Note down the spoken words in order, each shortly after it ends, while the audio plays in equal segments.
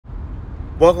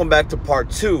Welcome back to part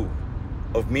 2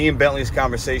 of me and Bentley's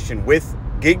conversation with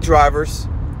gig drivers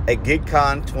at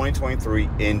GigCon 2023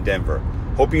 in Denver.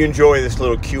 Hope you enjoy this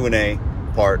little Q&A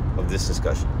part of this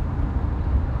discussion.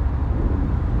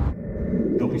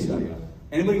 Don't be shy, guys.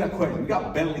 Anybody got questions? We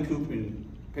got Bentley, Coop,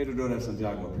 and Pedro, DoorDash,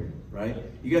 Santiago up here, right?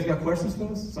 You guys got questions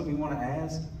for us? Something you want to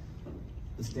ask?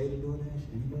 The state of DoorDash?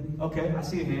 Anybody? Okay, I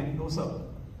see a hand. What's up?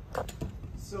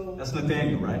 So that's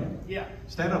Nathaniel, right? Yeah.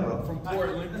 Stand up, bro. From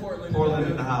Portland.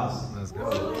 Portland in the house. Let's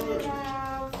go.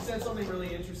 You said something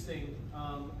really interesting,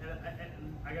 and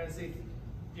I gotta say,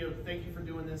 thank you for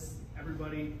doing this,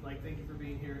 everybody. Like, thank you for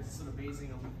being here. It's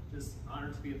amazing. I'm just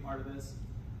honored to be a part of this.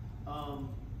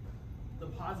 The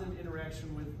positive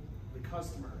interaction with the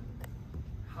customer.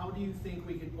 How do you think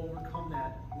we can overcome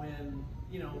that when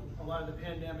a lot of the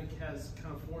pandemic has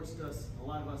kind of forced us, a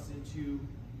lot of us, into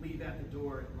leave at the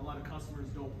door, and a lot of customers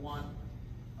don't want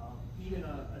even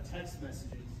a text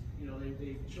messages.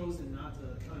 They've chosen not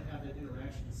to kind of have that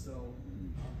interaction. So,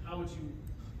 how would you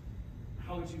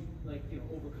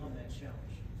overcome that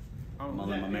challenge? I'm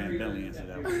gonna let my man Bentley answer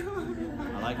that one.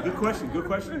 I like it. Good question.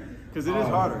 Because it is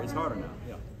harder. It's harder now.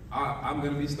 Yeah. I'm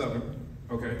gonna be stubborn.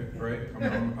 Okay, right?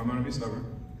 I'm gonna be stubborn.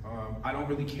 I don't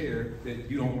really care that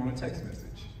you don't want a text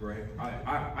message, right?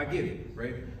 I get it,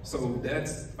 right? So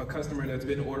that's a customer that's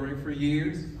been ordering for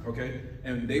years, okay?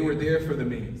 And they were there for the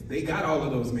means. They got all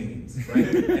of those means, right?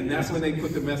 And that's when they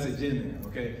put the message in there,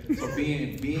 okay? So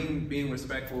being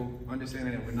respectful,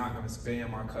 understanding that we're not gonna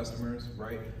spam our customers,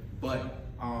 right? But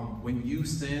when you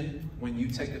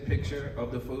take the picture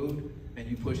of the food and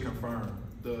you push confirm,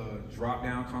 the drop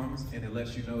down comes and it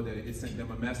lets you know that it sent them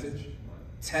a message.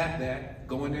 Tap that,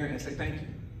 go in there and say thank you,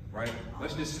 right?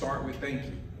 Let's just start with thank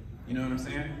you. You know what I'm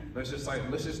saying? Let's just start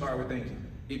with thank you.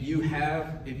 If you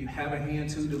have a hand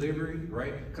to delivery,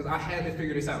 right? Because I had to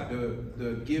figure this out.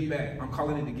 The give back, I'm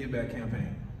calling it the give back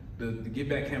campaign. The give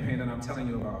back campaign that I'm telling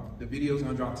you about. The video's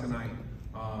gonna drop tonight.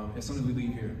 As soon as we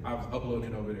leave here, I was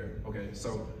uploading over there. Okay,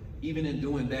 so even in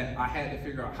doing that, I had to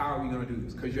figure out how are we gonna do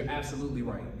this? Because you're absolutely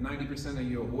right. 90% of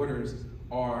your orders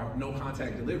are no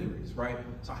contact deliveries, right?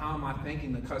 So how am I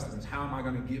thanking the customers? How am I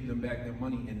gonna give them back their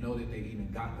money and know that they even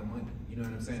got the money? You know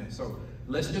what I'm saying? So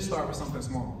let's just start with something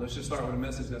small. Let's just start with a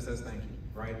message that says thank you,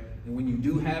 right? And when you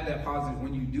do have that positive,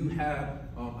 when you do have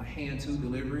a hand to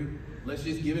delivery, let's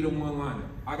just give it a one-liner.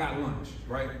 I got lunch,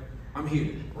 right? I'm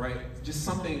here, right? Just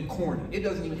something corny. It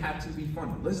doesn't even have to be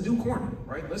funny. Let's do corny,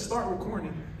 right? Let's start with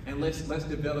corny and let's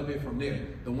develop it from there.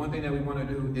 The one thing that we want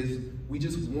to do is we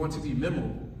just want to be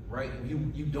memorable, right?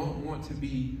 You don't want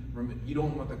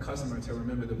the customer to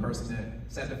remember the person that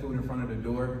sat the food in front of the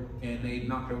door and they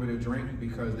knocked over their drink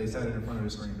because they sat it in front of the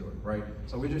screen door, right?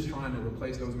 So we're just trying to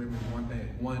replace those memories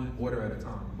one order at a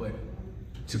time. But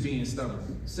to being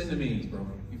stubborn, send the memes, bro.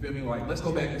 You feel me? Like, let's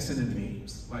go back to sending the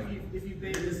memes. Like, if you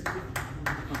made it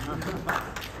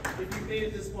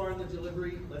this far in the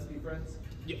delivery, let's be friends.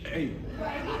 Yeah, hey,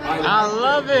 I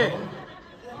love it.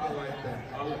 I like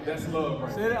that. That's love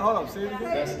right Say that. Hold up. Say it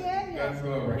again. That's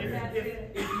love right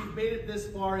If you made it this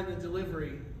far in the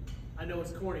delivery, I know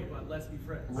it's corny, but let's be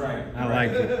friends. Right. I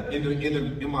like it.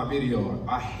 In my video,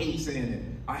 I hate saying it.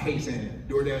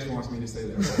 DoorDash wants me to say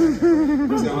that.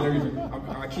 That's the only reason.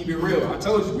 I keep it real. I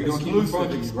told you, we're going to keep it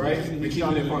funky, right? We're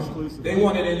keeping it funky. They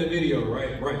want it in the video,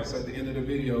 right? Right. So at the end of the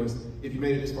video, if you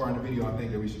made it this far in the video, I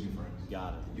think that we should be friends.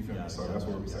 Got it. You feel me? So that's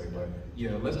what we say. But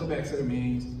yeah, let's go back to the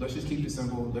means. Let's just keep it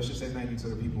simple. Let's just say thank you to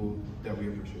the people that we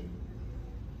appreciate.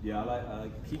 Yeah, I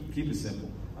like keep it simple.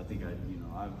 I think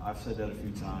I've said that a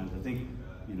few times. I think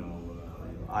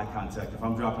eye contact. If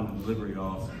I'm dropping the delivery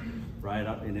off, right,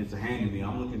 and it's a hand to me,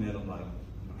 I'm looking at them like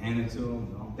handing it to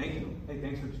them. I'm thanking them. Hey,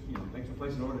 thanks for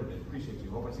placing an order today. Appreciate you.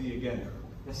 Hope I see you again.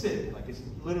 That's it. Like, it's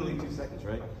literally 2 seconds,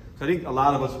 right? So I think a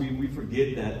lot of us we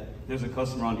forget that there's a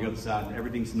customer on the other side and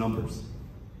everything's numbers.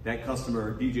 That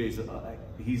customer, DJ's,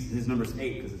 his number's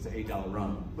 8 because it's an $8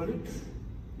 run. But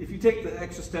if you take the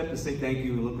extra step to say thank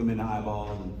you and look them in the eyeball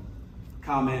and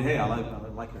comment, hey, I like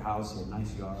your house or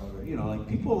nice yard, or like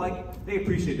people they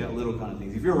appreciate that little kind of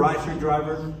things. If you're a rideshare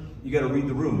driver, you got to read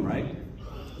the room, right?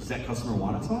 Does that customer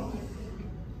want to talk?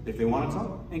 If they want to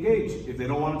talk, engage. If they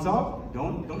don't want to talk,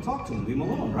 don't talk to them. Leave them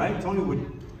alone, right? Tony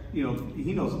would, he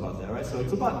knows about that, right? So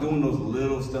it's about doing those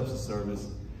little steps of service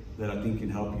that I think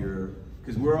can help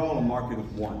because we're all a market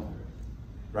of one,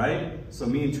 right? So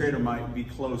me and Trader might be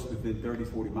close within 30,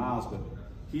 40 miles, but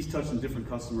he's touching different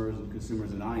customers and consumers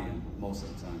than I am most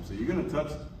of the time. So you're gonna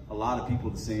touch a lot of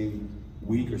people the same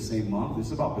week or same month.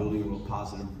 It's about building a real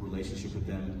positive relationship with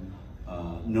them,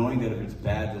 knowing that if it's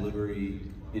bad delivery,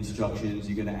 instructions.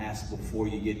 You're gonna ask before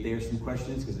you get there some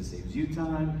questions because it saves you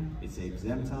time, it saves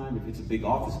them time. If it's a big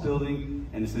office building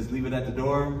and it says leave it at the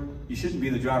door, you shouldn't be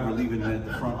the driver leaving it at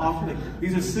the front office.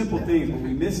 These are simple things, but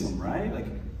we miss them, right? Like,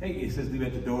 hey, it says leave it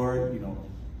at the door, you know,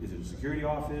 is it a security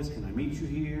office? Can I meet you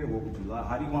here? What would you like?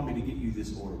 How do you want me to get you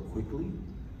this order quickly?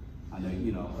 I know,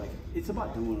 you know, like, it's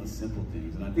about doing those simple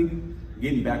things. And I think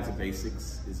getting back to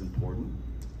basics is important.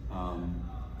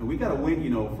 And we gotta win,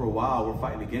 you know, for a while we're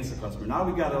fighting against the customer. Now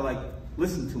we gotta like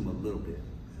listen to them a little bit,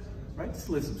 right? Just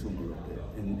listen to them a little bit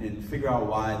and figure out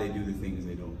why they do the things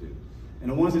they don't do. And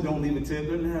the ones that don't leave a tip,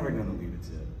 they're never gonna leave a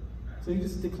tip. So you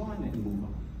just decline it and move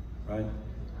on, right?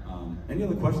 Any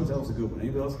other questions? That was a good one.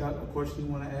 Anybody else got a question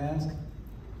you wanna ask?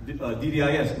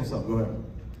 DDIS, what's up? Go ahead.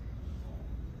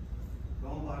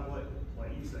 Going by what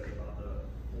you said about the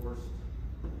forced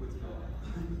withdrawal,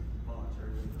 voluntary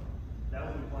withdrawal, that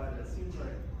would imply that it seems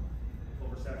like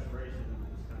oversaturation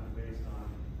is kind of based on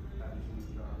having too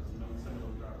many drivers. You know, some of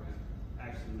those drivers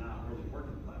actually not really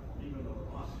working the platform, even though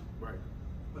they're on it. Right.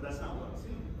 But that's not what I'm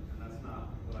seeing, and that's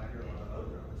not what I hear a lot of other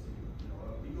drivers see. You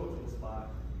know, you go to a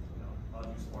spot, you know, I'll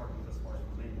use Spark because Spark's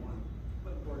my main one,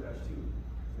 but DoorDash too.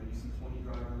 You know, you see 20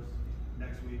 drivers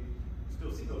next week, you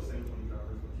still see those same 20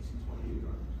 drivers, but you see 20 new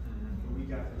drivers. The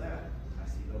week after that, I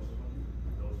see those 20,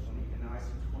 and now I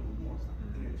see 20 more,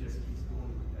 and it just keeps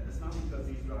going like that. It's not because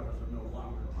these drivers are no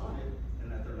longer on it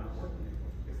and that they're not working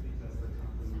anymore. It's because the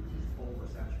company is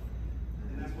oversaturated.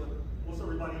 And that's what most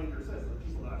everybody in here says. The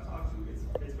people that I've talked to,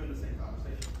 it's been the same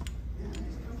conversation.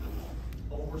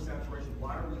 Oversaturation.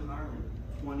 Why are we hiring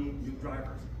 20 new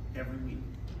drivers every week?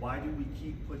 Why do we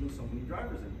keep putting so many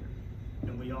drivers in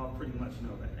here? And we all pretty much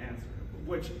know that answer,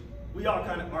 which we all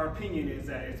kind of, our opinion is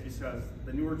that it's because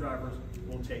the newer drivers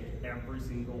will take every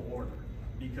single order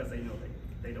because they know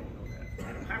they don't know that.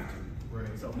 They don't have to.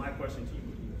 Right. So my question to you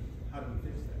would be, how do we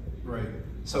fix that? Right.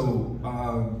 So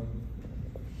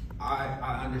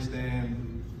I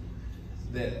understand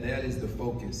that is the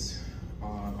focus.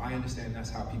 I understand that's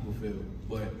how people feel,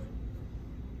 but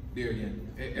there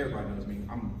again, everybody knows me.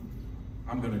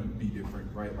 I'm gonna be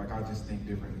different, right? Like I just think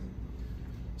differently.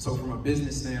 So from a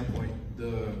business standpoint,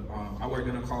 I worked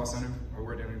in a call center. I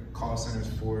worked in call centers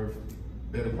for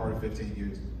the better part of 15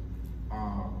 years.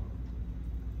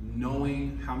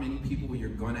 Knowing how many people you're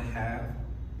gonna have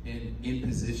in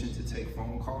position to take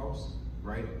phone calls,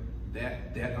 right?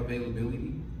 That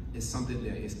availability is something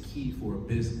that is key for a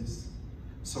business.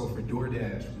 So for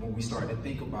DoorDash, when we start to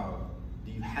think about,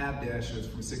 do you have Dashers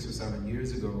from 6 or 7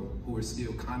 years ago who are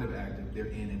still kind of active, they're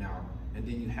in and out, and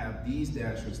then you have these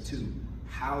Dashers too.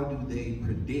 How do they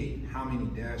predict how many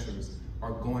Dashers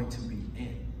are going to be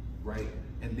in, right?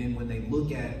 And then when they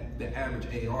look at the average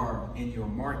AR in your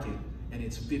market and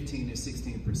it's 15 to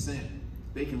 16%,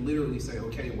 they can literally say,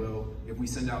 okay, well, if we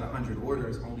send out 100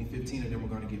 orders, only 15 of them are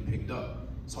gonna get picked up.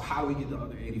 So how do we get the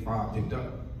other 85 picked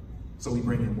up? So we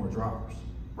bring in more drivers,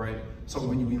 right? So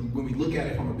when we look at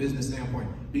it from a business standpoint,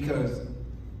 because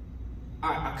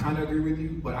I kind of agree with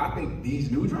you, but I think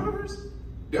these new drivers,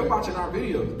 they're watching our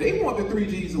videos. They want the 3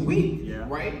 Gs a week,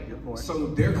 right? So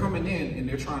they're coming in and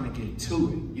they're trying to get to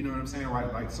it. You know what I'm saying,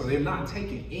 right? Like, so they're not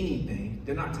taking anything.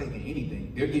 They're not taking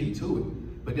anything. They're getting to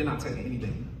it, but they're not taking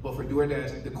anything. But for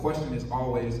DoorDash, the question is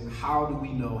always, how do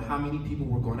we know how many people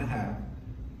we're going to have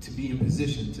to be in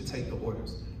position to take the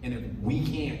orders? And if we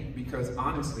can't, because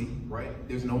honestly, right,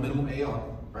 there's no minimum AR,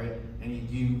 right? And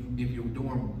if you're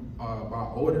doing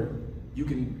by order, you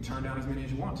can turn down as many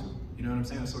as you want to. You know what I'm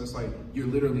saying? So it's like, you're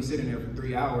literally sitting there for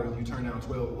 3 hours, you turn down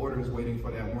 12 orders waiting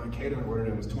for that one catering order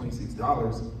that was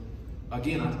 $26.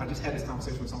 Again, I just had this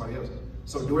conversation with somebody else.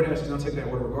 So DoorDash is gonna take that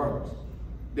order regardless.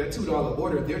 That $2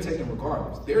 order, they're taking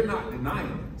regardless. They're not denying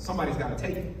it. Somebody's gotta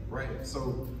take it, right?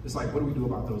 So it's like, what do we do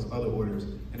about those other orders?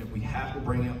 And if we have to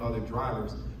bring in other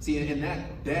drivers, see, and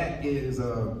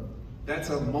that's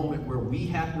a moment where we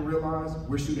have to realize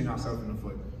we're shooting ourselves in the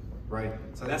foot. Right?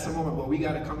 So that's a moment where we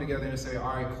got to come together and say,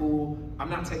 all right, cool, I'm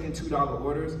not taking $2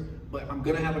 orders, but I'm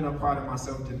going to have enough pride in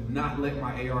myself to not let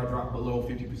my AR drop below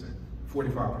 50%,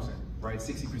 45%, right?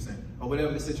 60%, or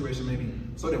whatever the situation may be,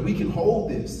 so that we can hold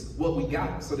this, what we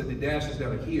got, so that the Dashers that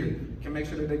are here can make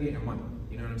sure that they're getting money.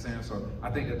 You know what I'm saying? So I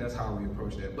think that's how we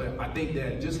approach that. But I think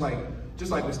that just like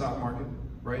the stock market,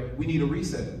 right? We need a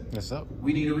reset. That's up.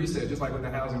 We need a reset, just like with the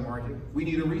housing market. We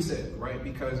need a reset, right?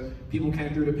 Because people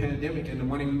came through the pandemic and the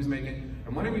money we was making,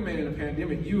 and money we made in the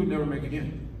pandemic, you would never make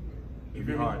again. It'd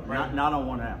be hard. Right? Not on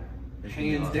one app.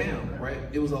 Hands down, right?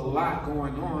 It was a lot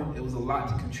going on. It was a lot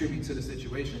to contribute to the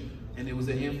situation, and it was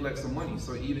an influx of money.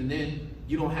 So even then,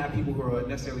 you don't have people who are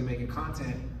necessarily making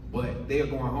content But they are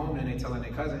going home and they telling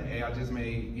their cousin, hey, I just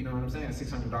made, you know what I'm saying,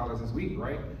 $600 this week,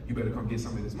 right? You better come get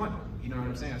some of this money. You know what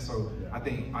I'm saying? So I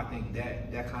think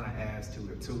that kind of adds to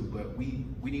it too. But we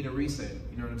need a reset.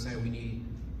 You know what I'm saying? We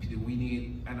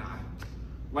need, and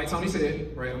like Tony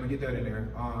said, right? I'm gonna get that in there.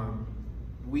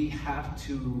 We have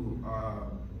to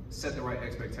set the right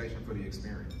expectation for the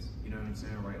experience. You know what I'm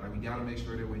saying, right? Like we gotta make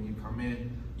sure that when you come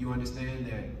in, you understand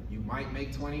that you might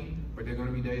make 20, but there are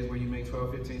gonna be days where you make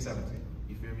 12, 15, 17.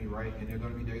 You feel me, right? And there are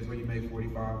gonna be days where you make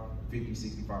 45, 50,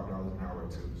 $65 an hour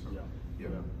too. So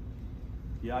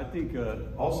Yeah, I think,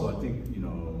 also, I think, you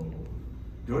know,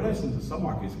 DoorDash into some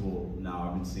markets will, now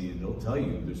I've been seeing, they'll tell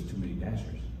you there's too many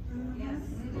dashers. Yes.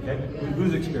 Okay,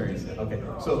 who's experienced that? Okay,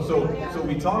 so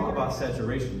we talk about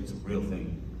saturation, it's a real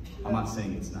thing. I'm not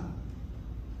saying it's not.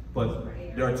 But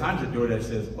there are times that DoorDash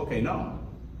says, okay, no,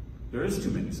 there is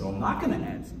too many, so I'm not gonna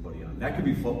add somebody on. That could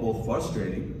be both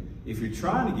frustrating if you're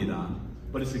trying to get on,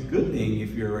 but it's a good thing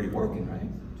if you're already working, right?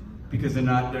 Because they're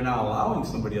not allowing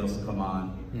somebody else to come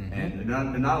on, and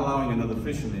they're not allowing another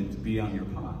fisherman to be on your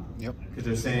pond. Yep. Because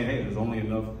they're saying, hey, there's only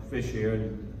enough fish here,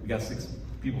 and we got 6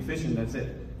 people fishing, that's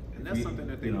it. and that's something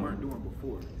that they weren't doing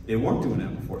before. They weren't doing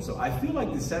that before. So I feel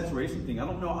like the saturation thing, I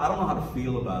don't know how to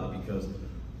feel about it, because,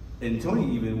 and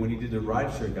Tony, even when he did the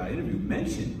rideshare guy interview,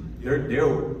 mentioned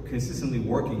they're consistently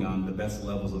working on the best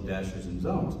levels of dashers and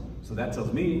zones. So that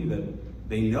tells me that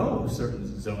they know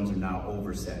certain zones are now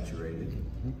oversaturated,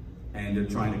 and they're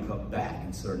trying to cut back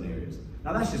in certain areas.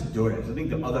 Now that's just DoorDash. I think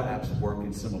the other apps work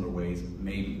in similar ways,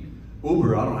 maybe.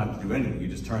 Uber, I don't have to do anything, you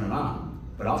just turn it on.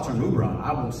 But I'll turn Uber on,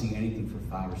 I won't see anything for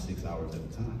 5 or 6 hours at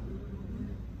a time,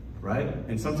 right?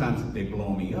 And sometimes they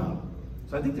blow me up.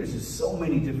 So I think there's just so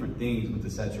many different things with the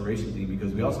saturation thing,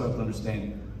 because we also have to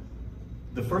understand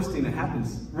the first thing that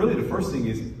happens, really the first thing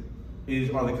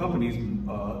are the companies,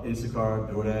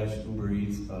 Instacart, DoorDash, Uber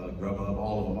Eats, Grubhub,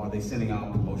 all of them, are they sending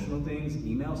out promotional things,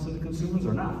 emails to the consumers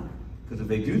or not? Because if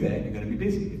they do that, you're gonna be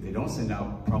busy. If they don't send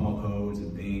out promo codes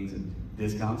and things and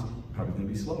discounts, probably gonna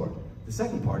be slower. The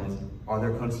second part is, are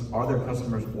their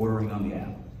customers ordering on the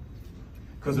app?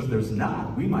 Because if there's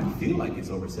not, we might feel like it's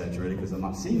oversaturated because I'm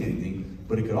not seeing anything,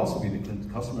 but it could also be the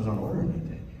customers aren't ordering that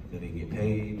day. They didn't get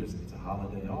paid, it's a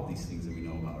holiday, all these things that we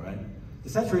know about, right? The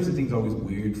saturation thing is always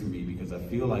weird for me, because I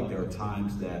feel like there are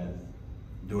times that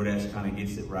DoorDash kind of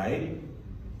gets it right,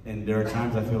 and there are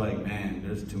times I feel like, man,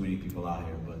 there's too many people out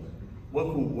here, but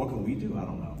what can we do? I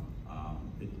don't know.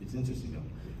 It's interesting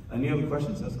though. Any other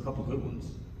questions? That's a couple good ones.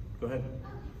 Go ahead.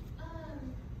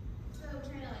 So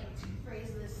trying to like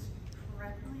phrase this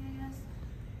correctly, I guess.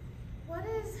 What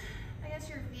is, I guess,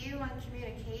 your view on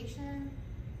communication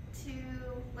to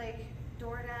like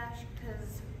DoorDash?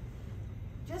 Because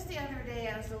just the other day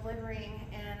I was delivering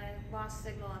and I lost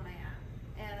signal on my app,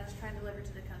 and I was trying to deliver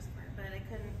to the customer, but I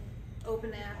couldn't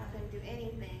open the app, I couldn't do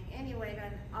anything. Anyway, I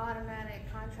got an automatic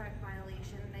contract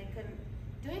violation, and I couldn't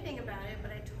do anything about it,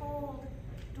 but I told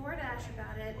DoorDash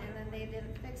about it, and then they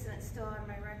didn't fix it. It's still on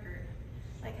my record.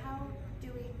 Like, how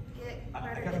do we get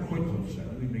I got a quick question.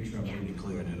 Let me make sure I'm really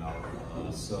clear, and then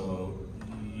I'll. So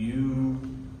you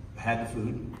had the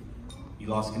food, you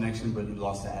lost connection, but you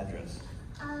lost the address.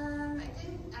 I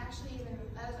didn't actually even,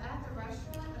 I was at the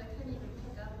restaurant, but I couldn't even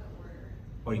pick up the order.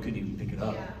 Oh, you couldn't even pick it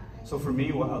up? Yeah. So for me,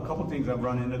 a couple things I've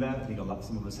run into that, I think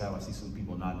some of us have, I see some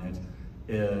people nodding heads.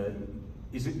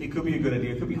 It could be a good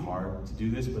idea, it could be hard to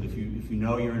do this, but if you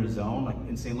know you're in a zone, like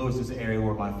in St. Louis, there's an area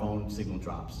where my phone signal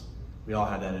drops. We all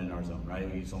have that in our zone, right?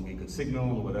 We just don't get good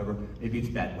signal or whatever. Maybe it's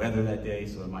bad weather that day,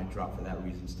 so it might drop for that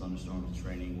reason, thunderstorms, it's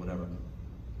raining, whatever.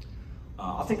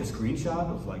 I'll take a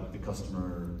screenshot of like the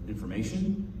customer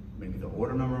information, maybe the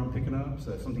order number I'm picking up,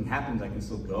 so if something happens, I can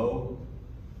still go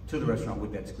to the restaurant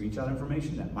with that screenshot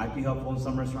information. That might be helpful in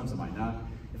some restaurants, it might not.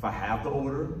 If I have the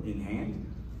order in hand,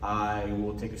 I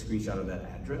will take a screenshot of that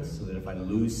address so that if I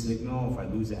lose signal, if I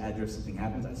lose the address, something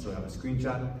happens, I still have a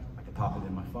screenshot. I can pop it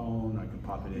in my phone, I can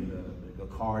pop it in the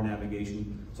car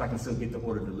navigation, so I can still get the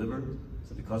order delivered,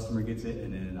 so the customer gets it,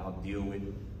 and then I'll deal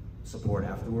with support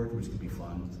afterward, which can be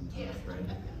fun sometimes,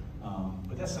 right?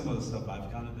 But that's some of the stuff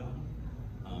I've kind of done.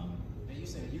 And you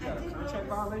said you got a contract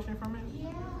violation from it? Yeah,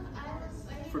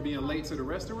 I For being late to the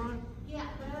restaurant? Yeah,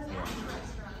 but I was at the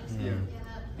restaurant. It's Yeah.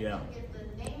 Yeah. I couldn't get the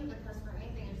name of the customer or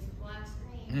anything. It was just a black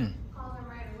screen. Called them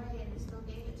right away, and they still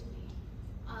gave it to me.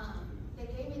 They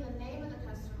gave me the name of the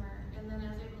customer, and then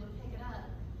I was able to pick it up.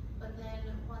 But then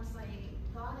once I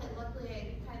got it, luckily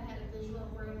I kind of had a visual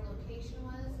of where the location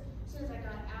was. As soon as I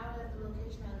got out of the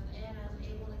location I was in, I was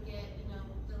able to get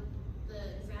the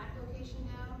exact location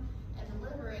down and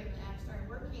deliver it, and the app started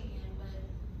working again. But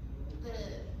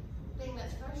the thing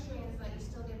that's frustrating is that you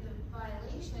still get the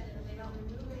violation and they don't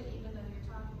remove it even though you're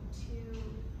talking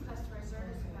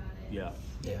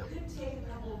Yeah. It could take a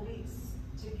couple of weeks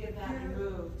to get that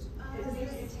removed.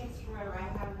 It takes forever.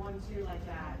 I have one too like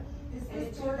that. Is And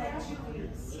it this took like DoorDash? 2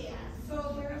 weeks. Yeah.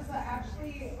 So there's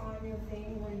actually on your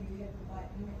thing where you hit the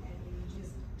button and you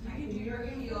just type You in can do your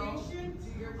appeal. information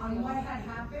Do your on appeal. what had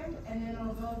happened, and then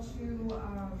it'll go to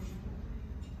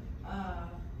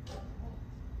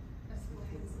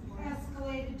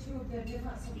escalated to the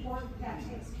different support that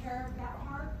takes care of that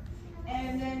part.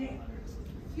 And then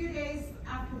a few days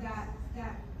after that,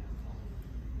 that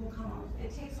will come up.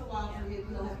 It takes a while for the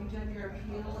appeal. Have you done your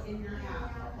appeal in your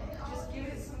app? Just give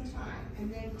it some time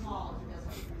and then call if it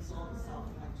doesn't resolve itself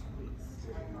in like 2 weeks.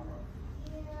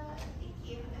 Yeah, thank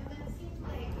you. And then it seems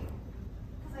like,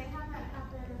 because I had that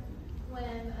happen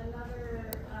when another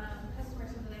customer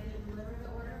said that I didn't deliver the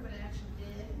order, but I actually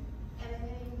did. And then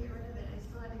they didn't get rid of it. I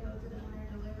still had to go through the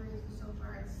 100 deliveries, and so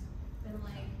far it's been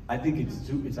like. I think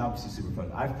it's obviously super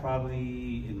fun. I've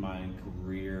probably, in my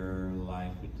career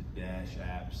life with the Dash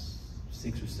apps,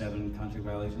 6 or 7 contract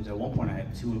violations. At one point I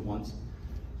had 2 at once.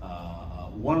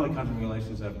 One of the contract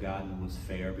violations I've gotten was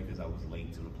fair because I was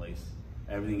late to the place.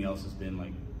 Everything else has been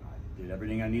like, I did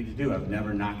everything I needed to do. I've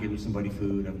never not given somebody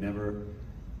food. I've never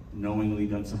knowingly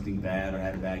done something bad or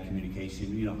had a bad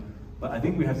communication, you know. But I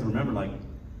think we have to remember, like,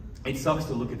 it sucks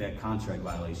to look at that contract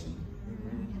violation.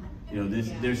 You know,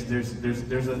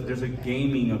 there's a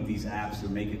gaming of these apps to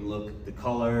make it look, the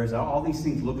colors, all these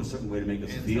things look a certain way to make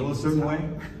us feel a certain way.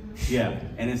 Yeah,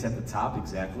 and it's at the top,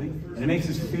 exactly. And it makes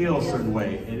us feel a certain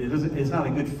way. It's not a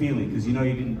good feeling because you know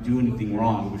you didn't do anything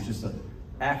wrong. It was just an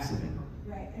accident.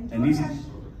 Right, and And these-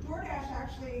 DoorDash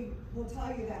actually will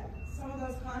tell you that some of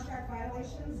those contract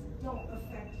violations don't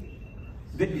affect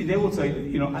you. They will tell you,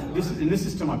 you know, this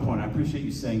is to my point. I appreciate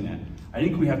you saying that. I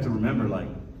think we have to remember, like,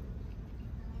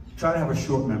 try to have a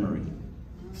short memory.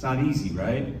 It's not easy,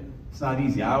 right? It's not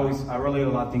easy. I relate a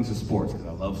lot of things to sports because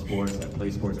I love sports. I play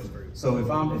sports. So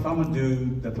if I'm a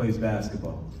dude that plays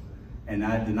basketball, and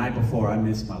the night before I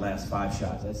missed my last 5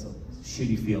 shots, that's a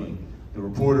shitty feeling. The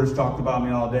reporters talked about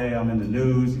me all day. I'm in the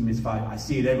news. You missed 5. I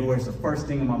see it everywhere. It's the first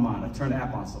thing in my mind. I turn the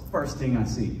app on. It's the first thing I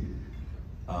see.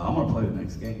 I'm gonna play the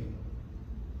next game.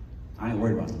 I ain't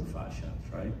worried about them 5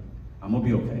 shots, right? I'm gonna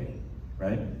be okay,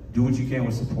 right? Do what you can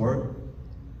with support.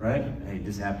 Right? Hey,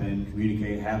 this happened,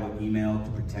 communicate, have an email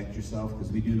to protect yourself,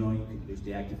 because we do know there's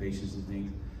deactivations and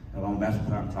things. If I'm a basketball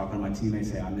player, I'm talking to my teammates,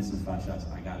 say, I'm missing 5 shots,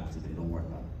 I got it today, don't worry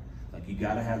about it. Like, you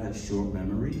gotta have that short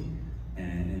memory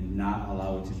and not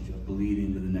allow it to bleed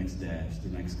into the next dash, the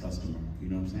next customer. You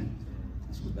know what I'm saying?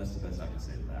 That's the best I can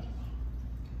say to that.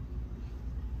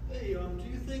 Hey, do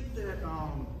you think that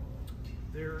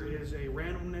there is a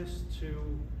randomness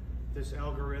to this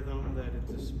algorithm, that it's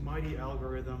this mighty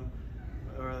algorithm?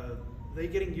 Are they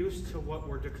getting used to what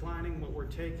we're declining, what we're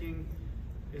taking?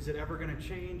 Is it ever going to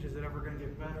change? Is it ever going to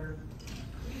get better?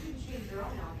 You can choose your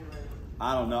own algorithm.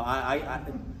 I don't know.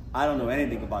 I don't know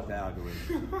anything about the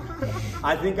algorithm.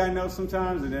 I think I know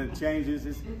sometimes, and then it changes.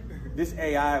 This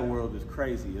AI world is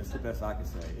crazy. That's the best I can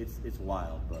say. It's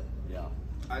wild, but yeah.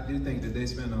 I do think that they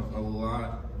spend a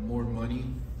lot more money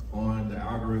on the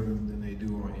algorithm than they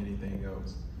do on anything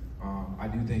else. I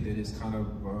do think that it's kind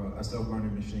of a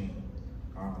self-learning machine.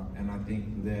 And I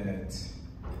think that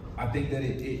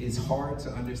it's hard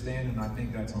to understand, and I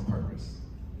think that's on purpose.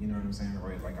 You know what I'm saying,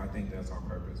 right? Like, I think that's on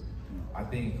purpose. I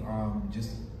think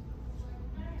just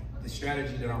the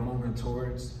strategy that I'm moving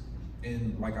towards,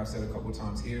 and like I said a couple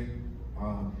times here,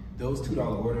 those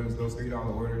 $2 orders, those $3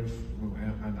 orders,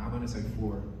 and I'm gonna say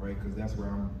 4, right? Because that's where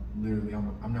I'm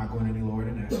not going any lower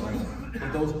than that, right?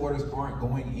 But those orders aren't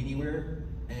going anywhere.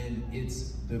 And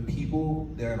it's the people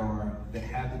that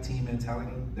have the team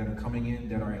mentality, that are coming in,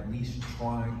 that are at least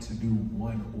trying to do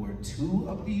 1 or 2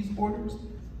 of these orders,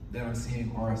 that are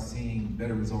seeing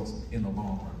better results in the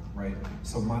long run, right?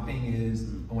 So my thing is,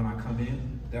 when I come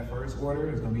in, that first order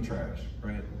is gonna be trash,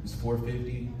 right? It's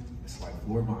 $4.50, it's like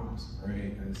 4 miles,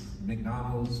 right? It's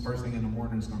McDonald's, first thing in the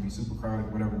morning, it's gonna be super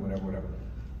crowded, whatever.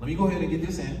 Let me go ahead and get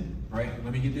this in, right?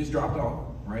 Let me get this dropped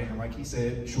off, right? And like he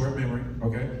said, short memory,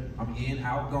 okay? I'm in,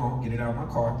 out, gone, get it out of my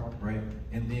car, right?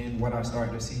 And then what I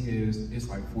start to see is, it's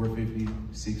like $4.50,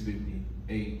 $6.50,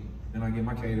 $8. Then I get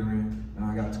my catering, and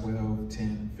I got 12,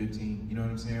 10, 15, you know what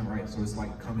I'm saying, right? So it's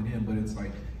like coming in, but it's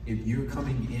like, if you're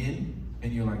coming in,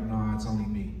 and you're like, nah, it's only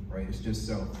me, right? It's just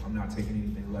self. I'm not taking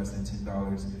anything less than $10.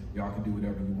 Y'all can do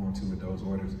whatever you want to with those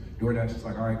orders. DoorDash is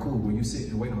like, all right, cool, well, you sit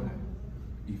and wait on that.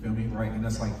 You feel me, right? And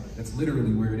that's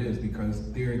literally where it is,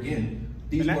 because there again,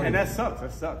 And that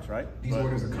sucks, right? These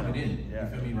orders are coming in, yeah.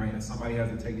 you feel me, right? And somebody has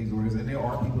to take these orders, and there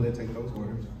are people that take those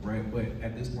orders, right? But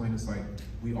at this point, it's like,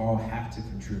 we all have to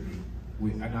contribute.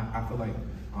 And I feel like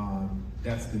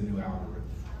that's the new algorithm.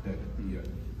 Yeah.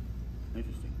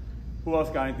 Interesting. Who else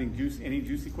got anything juicy? Any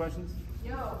juicy questions?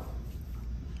 Yo.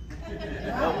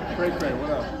 Oh, Cray, what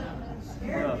up?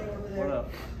 What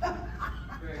up?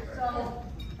 So,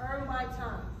 earn my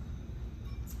time.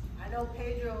 I know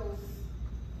Pedro's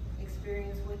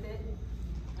experience with it.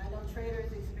 I know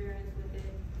Trader's experience with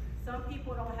it. Some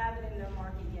people don't have it in their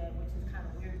market yet, which is kind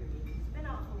of weird to me. It's been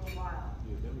out for a while.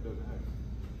 Yeah, Denver doesn't have it.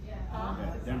 Huh?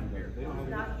 Denver. They don't have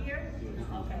it. Not here?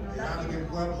 Okay. Not in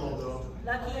Pueblo though.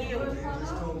 Lucky you. They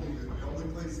just told me that the only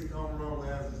place in Colorado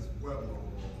that has is Pueblo.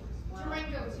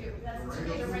 Durango too. That's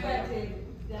Durango. Durango.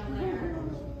 Down there.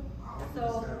 So,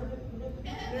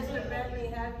 Mr. Bentley,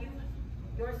 have you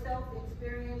yourself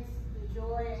experienced the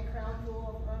joy and crown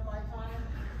jewel of Earn My Time?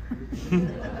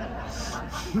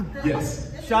 Yes.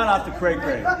 Shout out to Cray.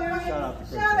 Shout out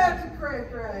to Shout out to Cray.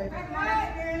 My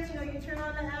experience, you turn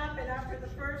on the app and after the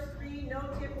first 3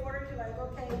 no-tip orders, you're like,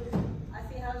 okay, I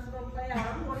see how this is going to play out.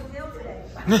 I'm going to jail today.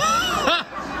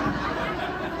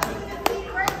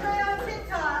 Cray on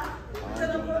TikTok, because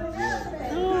I'm going to jail today.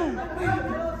 I'm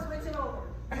going to switch it over.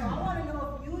 So I want to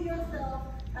know if you yourself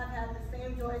have had the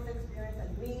same joyous experience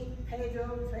as me, Pedro,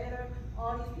 Trader,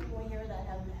 all these people in here that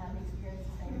have experienced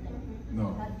the same thing.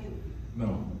 No. Have you? No.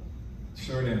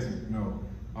 Short answer, no.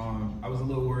 I was a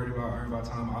little worried about Earn My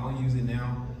Time. I only use it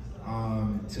now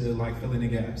to like fill in the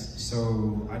gaps.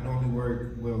 So I normally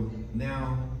work, well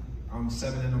now I'm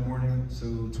 7 in the morning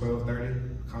to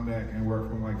 12:30, come back and work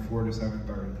from like 4 to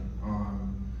 7:30.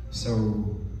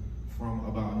 So from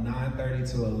about 9:30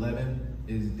 to 11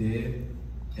 is dead.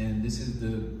 And this is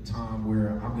the time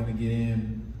where I'm gonna get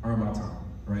in Earn My Time,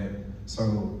 right?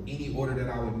 So any order that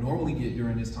I would normally get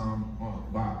during this time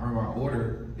by Earn My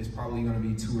Order is probably gonna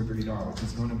be $2 or $3.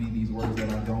 It's gonna be these orders that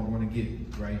I don't wanna get,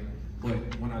 right? But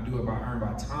when I do it by Earn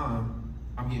My Time,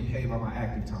 I'm getting paid by my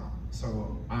active time.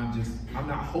 So I'm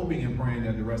not hoping and praying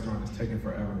that the restaurant is taking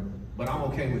forever, but I'm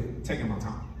okay with taking my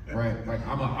time, right? Like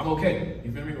I'm okay,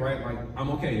 you feel me, right? Like I'm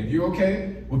okay. If you're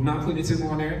okay with not putting a tip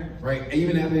on there, right?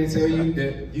 Even after they tell you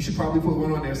that you should probably put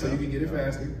one on there so you can get it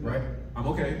faster, right? I'm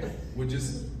okay with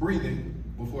just breathing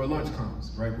before lunch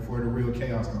comes, right? Before the real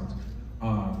chaos comes.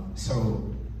 So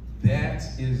that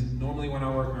is normally when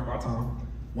I work Earn My Time.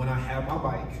 When I have my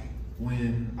bike,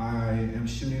 when I am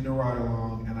shooting the ride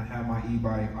along and I have my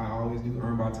e-bike, I always do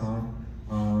Earn My Time.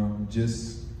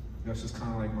 That's just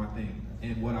kind of like my thing.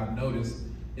 And what I've noticed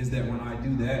is that when I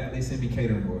do that, they send me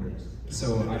catering orders.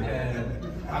 So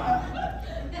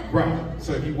right,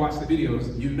 so if you watch the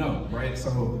videos, you know, right?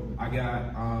 So I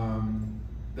got,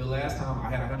 the last time I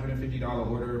had a $150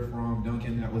 order from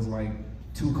Dunkin' that was like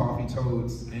 2 coffee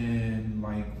totes and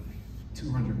like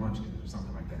 200 munchkins or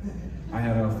something like that. I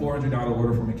had a $400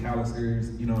 order from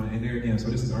McAllister's, you know, and there again, so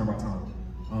this is Earn My Time.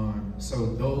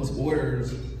 So those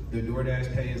orders, the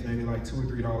DoorDash pay is maybe like $2 or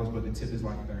 $3, but the tip is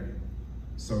like 30.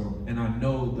 So, and I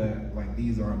know that like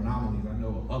these are anomalies. I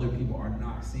know other people are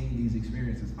not seeing these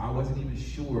experiences. I wasn't even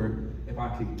sure if I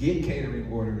could get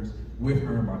catering orders with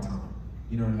Earn My Time.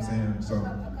 You know what I'm saying? So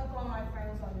a couple of my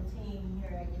friends on the team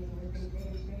here at Gateway,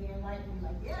 they enlightened me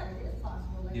like, yeah, it is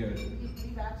possible. Like, yeah.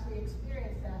 We've actually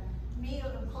experienced that. Me,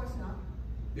 of course not.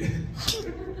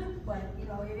 But you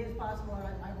know, it is possible.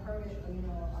 I've heard it. You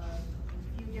know,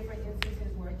 a few different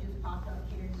instances where it just popped up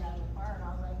here and out of the car, and I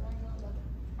was like, man, look.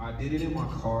 I did it in my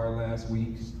car last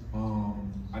week.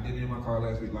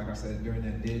 Like I said, during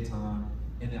that dead time,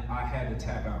 and then I had to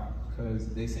tap out because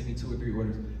they sent me 2 or 3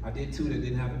 orders. I did 2 that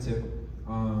didn't have a tip,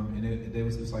 and it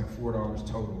was just like $4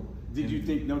 total. Did you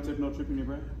think no tip, no trip in your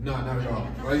brain? No, not at all.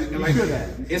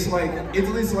 It's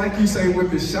like you say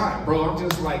with the shot, bro. I'm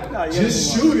just like,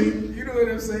 just shoot it. You know what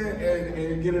I'm saying?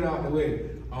 And get it out of the way.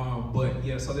 But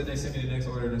yeah, so then they sent me the next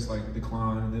order and it's like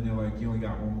decline, and then they're like, you only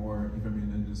got 1 more. You feel me?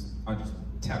 And then I just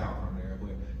tap out from there.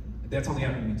 But that's only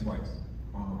happened to me twice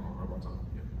on Earn My Time.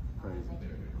 Yeah. Crazy.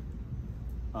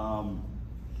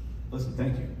 Listen,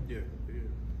 thank you. Yeah.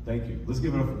 Thank you. Let's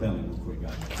give it up for Bentley real quick,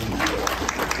 guys.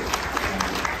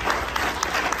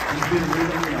 He's been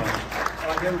really, you know,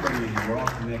 like everybody, we're all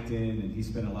connected, and he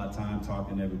spent a lot of time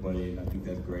talking to everybody, and I think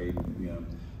that's great. You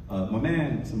know, my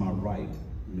man to my right,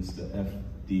 Mr.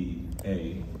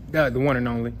 FDA. The one and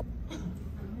only.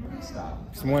 Stop.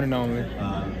 It's the one and only.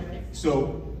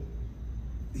 So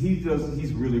he's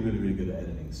really, really, really good at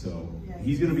editing. So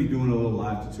he's going to be doing a little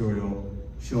live tutorial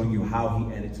showing you how he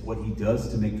edits, what he does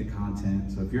to make the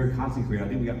content. So if you're a content creator, I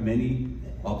think we got many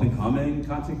up and coming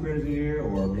content creators in here,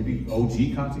 or maybe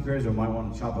OG content creators, or might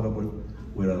want to chop it up with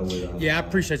yeah, I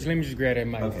appreciate you. Let me just grab that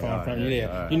microphone from you.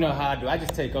 Yeah, you know how I do. I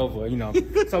just take over, you know.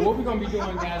 So what we're gonna be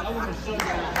doing, guys, I want to show you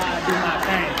how I do my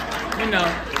thing.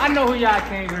 I know who y'all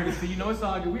came here to see. You know, it's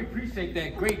all good. We appreciate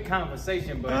that great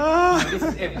conversation, but you know, this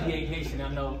is FDA Nation. I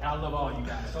love all you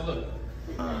guys. So look,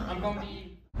 I'm gonna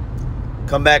be.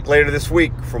 Come back later this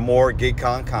week for more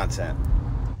GigCon content.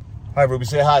 All right, Ruby,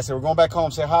 say hi. So we're going back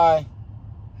home. Say hi.